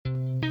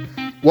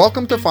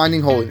Welcome to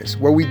Finding Holiness,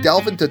 where we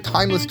delve into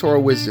timeless Torah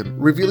wisdom,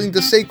 revealing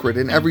the sacred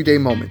in everyday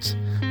moments.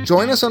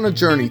 Join us on a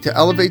journey to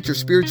elevate your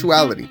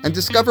spirituality and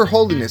discover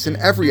holiness in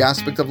every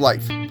aspect of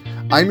life.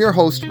 I'm your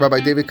host,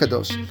 Rabbi David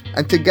Kadosh,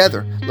 and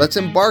together, let's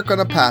embark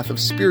on a path of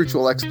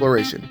spiritual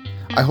exploration.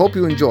 I hope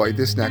you enjoy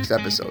this next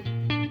episode.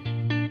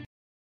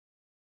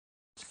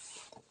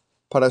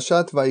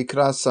 Parashat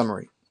Vayikra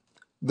summary.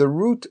 The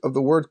root of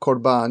the word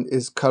korban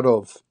is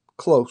karov,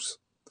 close.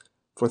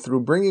 For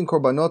through bringing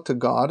korbanot to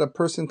God, a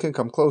person can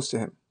come close to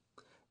Him.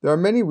 There are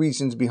many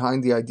reasons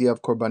behind the idea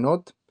of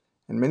korbanot,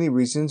 and many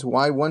reasons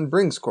why one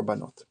brings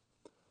korbanot.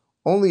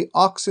 Only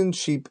oxen,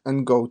 sheep,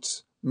 and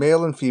goats,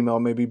 male and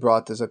female, may be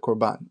brought as a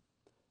korban.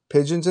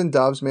 Pigeons and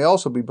doves may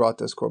also be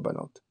brought as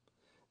korbanot.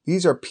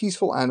 These are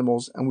peaceful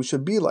animals, and we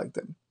should be like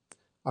them.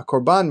 A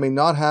korban may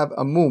not have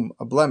a mum,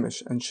 a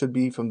blemish, and should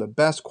be from the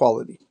best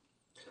quality.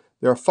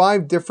 There are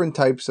 5 different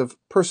types of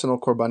personal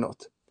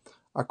korbanot.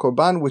 A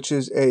korban which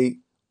is a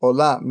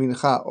olah,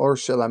 mincha, or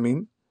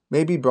shelamim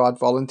may be brought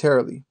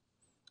voluntarily.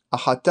 A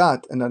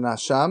hatat and an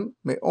asham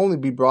may only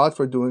be brought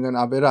for doing an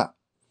averah.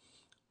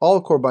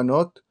 All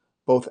korbanot,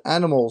 both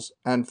animals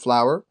and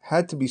flour,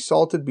 had to be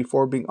salted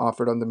before being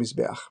offered on the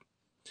mizbeach.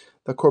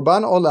 The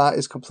korban olah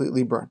is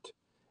completely burnt.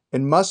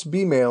 It must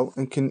be male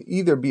and can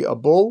either be a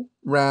bull,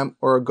 ram,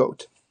 or a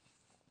goat.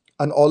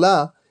 An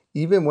olah,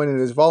 even when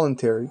it is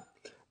voluntary,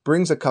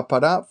 brings a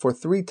kapara for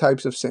 3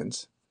 types of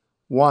sins.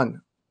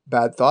 1.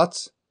 Bad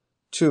thoughts.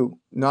 2.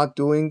 Not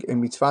doing a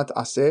mitzvat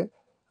aseh,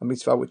 a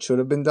mitzvah which should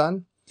have been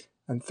done.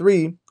 And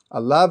 3.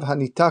 Alav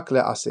hanitak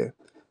le'aseh,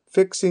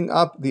 fixing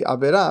up the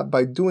averah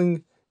by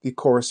doing the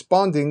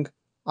corresponding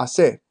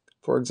aseh.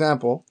 For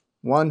example,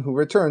 one who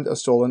returned a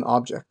stolen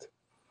object.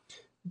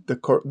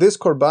 This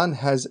korban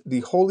has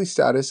the holy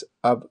status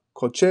of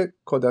kodesh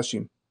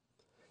kodashim.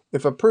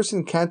 If a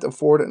person can't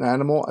afford an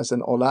animal as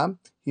an olah,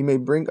 he may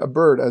bring a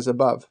bird as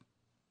above.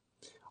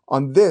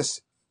 On this,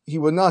 he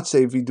will not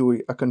say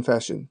vidui, a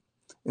confession.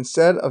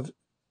 Instead of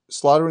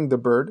slaughtering the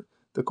bird,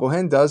 the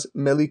Kohen does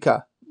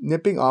melika,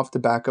 nipping off the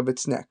back of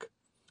its neck.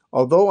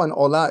 Although an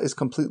olah is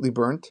completely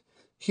burnt,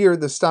 here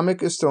the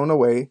stomach is thrown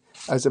away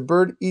as a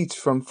bird eats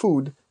from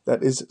food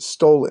that is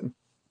stolen.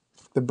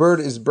 The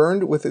bird is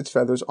burned with its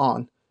feathers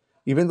on.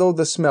 Even though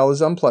the smell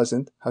is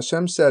unpleasant,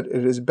 Hashem said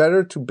it is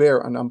better to bear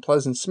an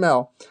unpleasant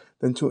smell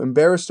than to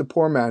embarrass the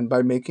poor man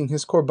by making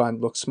his korban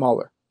look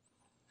smaller.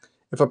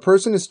 If a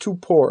person is too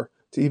poor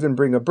to even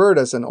bring a bird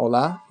as an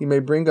olah, he may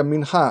bring a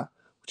mincha,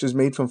 which is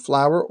made from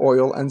flour,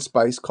 oil, and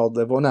spice called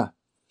levona.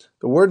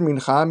 The word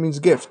mincha means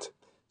gift.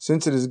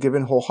 Since it is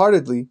given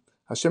wholeheartedly,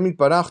 Hashem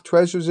Yitbarach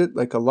treasures it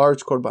like a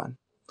large korban.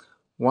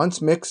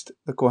 Once mixed,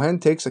 the Kohen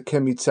takes a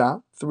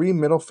kemitzah, 3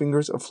 middle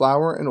fingers of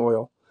flour and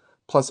oil,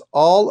 plus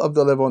all of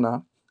the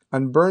levona,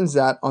 and burns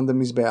that on the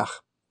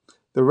mizbeach.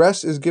 The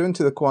rest is given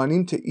to the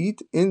Kohanim to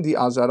eat in the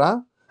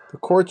azara, the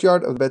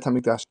courtyard of Bet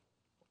HaMikdash.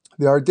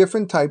 There are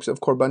different types of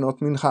korbanot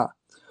mincha: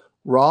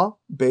 raw,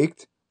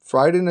 baked,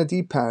 fried in a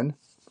deep pan,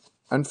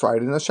 and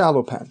fried in a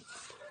shallow pan.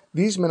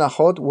 These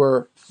menachot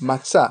were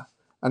matzah,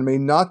 and may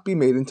not be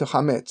made into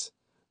chametz,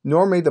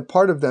 nor may the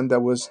part of them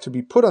that was to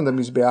be put on the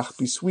mizbeach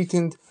be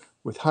sweetened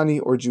with honey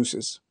or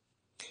juices.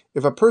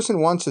 If a person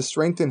wants to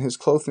strengthen his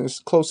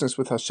closeness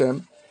with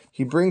Hashem,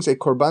 he brings a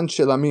korban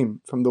shelamim,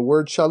 from the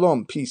word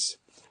shalom, peace.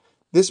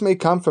 This may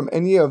come from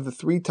any of the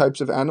 3 types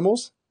of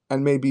animals,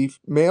 and may be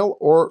male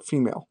or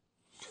female.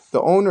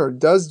 The owner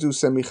does do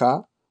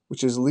semicha,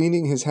 which is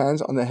leaning his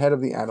hands on the head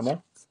of the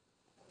animal,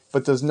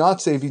 but does not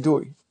say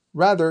vidui.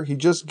 Rather, he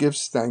just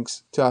gives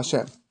thanks to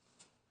Hashem.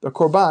 The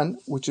korban,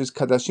 which is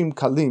kadashim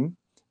kalim,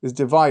 is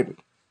divided.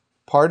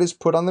 Part is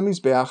put on the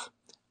mizbeach,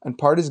 and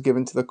part is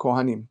given to the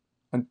kohanim,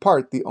 and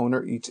part the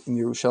owner eats in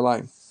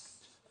Yerushalayim.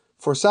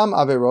 For some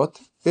averot,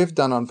 if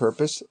done on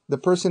purpose, the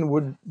person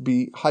would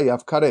be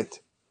hayav karet.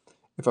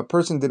 If a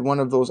person did one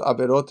of those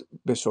averot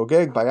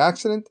beshogeg, by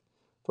accident,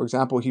 for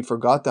example, he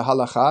forgot the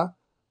halacha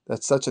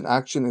that such an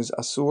action is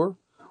asur,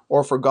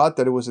 or forgot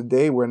that it was a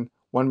day when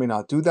one may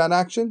not do that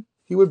action,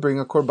 he would bring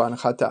a korban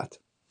chatat.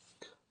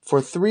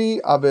 For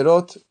 3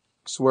 averot,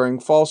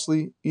 swearing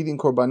falsely, eating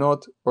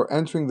korbanot, or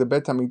entering the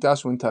Bet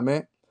HaMikdash when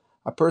tameh,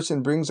 a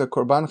person brings a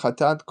korban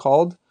chatat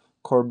called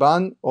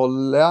korban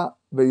olah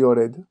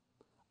veyored,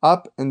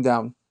 up and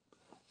down.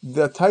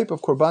 The type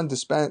of korban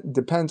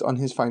depends on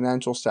his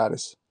financial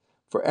status.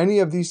 For any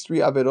of these 3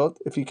 averot,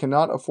 if he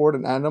cannot afford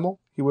an animal,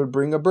 he would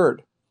bring a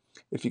bird.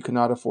 If he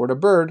cannot afford a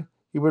bird,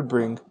 he would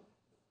bring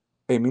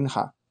a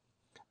mincha.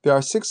 There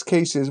are 6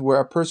 cases where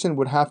a person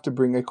would have to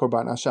bring a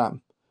korban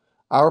asham.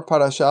 Our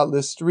parasha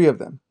lists 3 of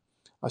them.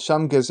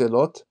 Asham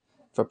gezelot,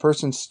 if a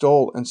person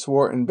stole and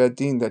swore in Bet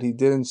Din that he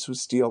didn't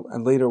steal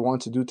and later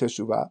wants to do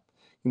teshuvah,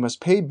 he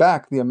must pay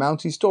back the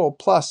amount he stole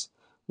plus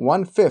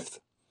 1/5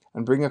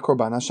 and bring a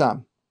korban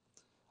asham.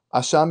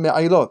 Asham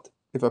me'ailot,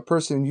 if a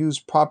person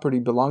used property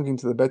belonging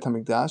to the Bet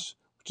HaMikdash,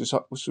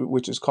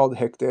 which is called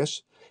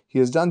hekdesh, he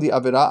has done the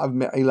averah of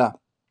me'ilah,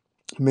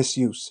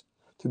 misuse.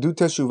 To do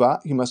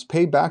teshuvah, he must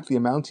pay back the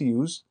amount he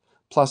used,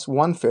 plus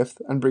 1/5,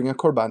 and bring a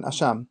korban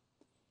asham.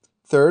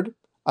 Third,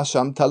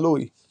 asham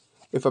talui.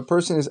 If a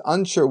person is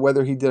unsure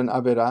whether he did an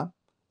Averah,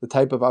 the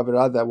type of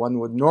Averah that one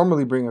would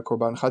normally bring a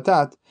Korban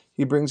Chatat,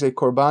 he brings a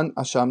Korban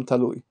Asham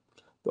Talui.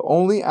 The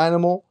only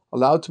animal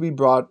allowed to be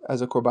brought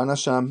as a Korban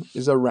Asham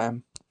is a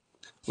ram.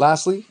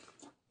 Lastly,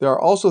 there are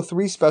also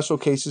 3 special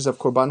cases of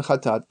Korban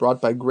Chatat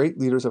brought by great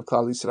leaders of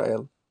Klal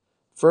Yisrael.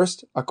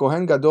 First, a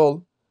Kohen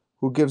Gadol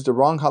who gives the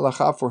wrong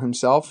halacha for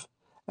himself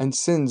and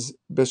sins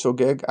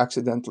beshogeg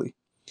accidentally.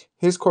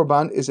 His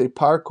Korban is a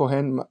Par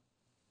Kohen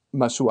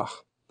Mashuach.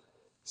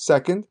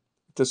 Second,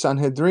 the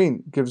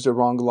Sanhedrin gives the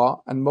wrong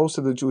law, and most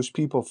of the Jewish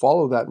people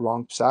follow that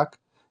wrong psak.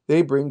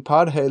 They bring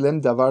Par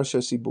Helem Davar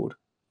Shesibur.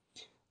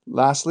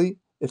 Lastly,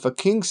 if a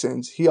king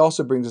sins, he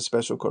also brings a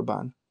special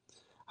Korban.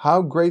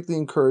 How greatly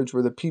encouraged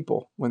were the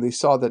people when they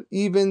saw that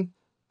even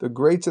the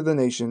greats of the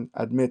nation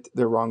admit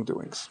their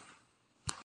wrongdoings.